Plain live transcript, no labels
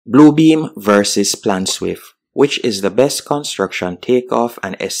Bluebeam versus Planswift. Which is the best construction takeoff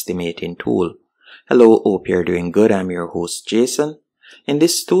and estimating tool? Hello, hope you're doing good. I'm your host Jason. In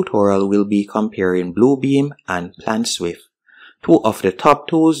this tutorial, we'll be comparing Bluebeam and Planswift, two of the top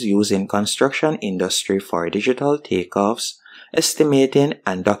tools used in construction industry for digital takeoffs, estimating,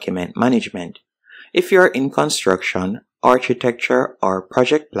 and document management. If you're in construction, architecture, or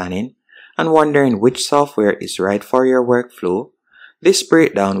project planning and wondering which software is right for your workflow, this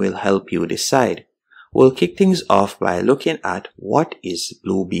breakdown will help you decide. We'll kick things off by looking at what is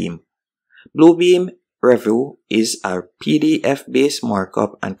Bluebeam. Bluebeam Review is a PDF-based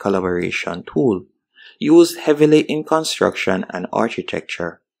markup and collaboration tool used heavily in construction and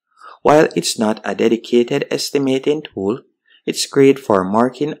architecture. While it's not a dedicated estimating tool, it's great for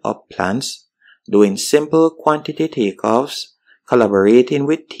marking up plans, doing simple quantity takeoffs, collaborating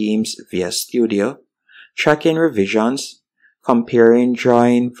with teams via Studio, tracking revisions, comparing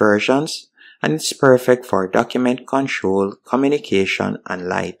drawing versions, and it's perfect for document control, communication, and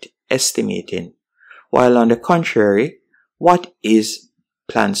light estimating. While on the contrary, what is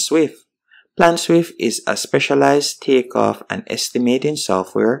Planswift? Planswift is a specialized takeoff and estimating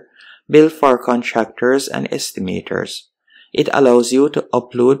software built for contractors and estimators. It allows you to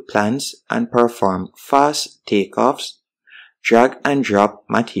upload plans and perform fast takeoffs, drag and drop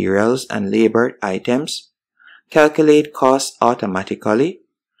materials and labor items, calculate costs automatically,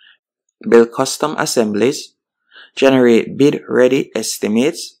 build custom assemblies, generate bid-ready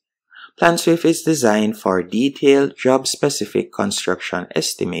estimates. Planswift is designed for detailed, job-specific construction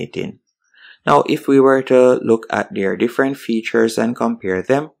estimating. Now, if we were to look at their different features and compare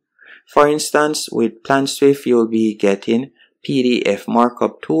them, for instance, with Planswift, you'll be getting PDF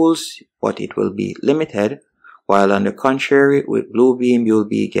markup tools, but it will be limited, while on the contrary, with Bluebeam, you'll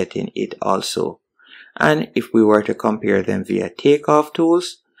be getting it also. And if we were to compare them via takeoff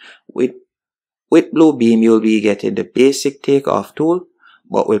tools, with Bluebeam, you'll be getting the basic takeoff tool,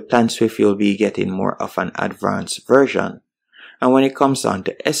 but with Planswift, you'll be getting more of an advanced version. And when it comes on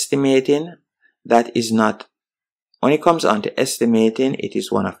to estimating, it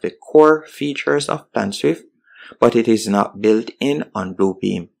is one of the core features of Planswift, but it is not built in on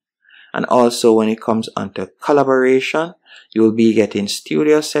Bluebeam. And also when it comes onto collaboration, you'll be getting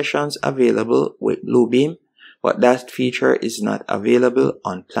studio sessions available with Bluebeam, but that feature is not available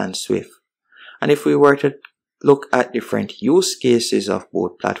on Planswift. And if we were to look at different use cases of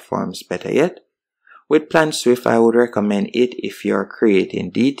both platforms better yet, with Planswift I would recommend it if you're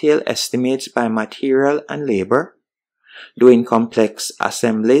creating detailed estimates by material and labor, doing complex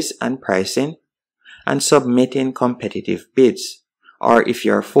assemblies and pricing, and submitting competitive bids. Or if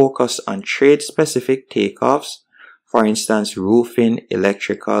you're focused on trade-specific takeoffs, for instance roofing,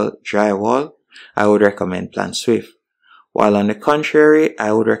 electrical, drywall, I would recommend Planswift. While on the contrary,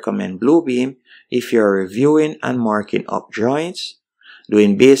 I would recommend Bluebeam if you're reviewing and marking up drawings,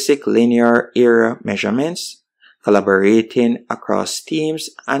 doing basic linear area measurements, collaborating across teams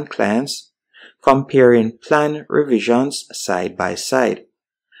and clients, comparing plan revisions side by side.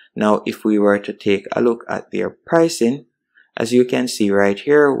 Now, if we were to take a look at their pricing, as you can see right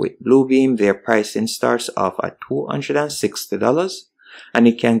here with Bluebeam, their pricing starts off at $260 and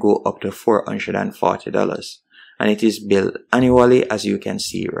it can go up to $440. And it is billed annually, as you can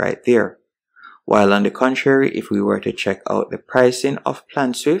see right there. While on the contrary, if we were to check out the pricing of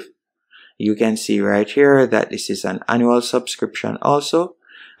Planswift, you can see right here that this is an annual subscription also,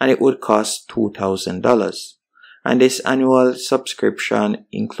 and it would cost $2,000. And this annual subscription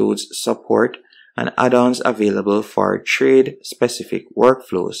includes support and add-ons available for trade-specific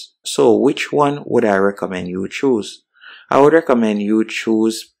workflows. So which one would I recommend you choose? I would recommend you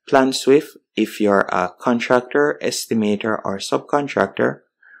choose Planswift if you're a contractor, estimator, or subcontractor,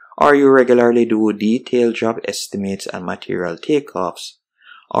 or you regularly do detailed job estimates and material takeoffs,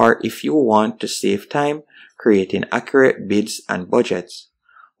 or if you want to save time creating accurate bids and budgets.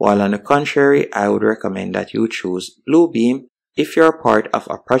 While on the contrary, I would recommend that you choose Bluebeam if you're part of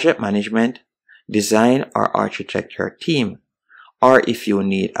a project management, design, or architecture team, or if you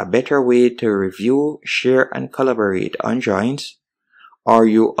need a better way to review, share, and collaborate on drawings, or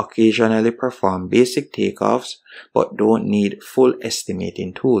you occasionally perform basic takeoffs but don't need full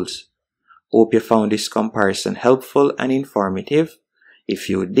estimating tools. Hope you found this comparison helpful and informative. If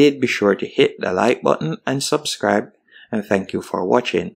you did, be sure to hit the like button and subscribe, and thank you for watching.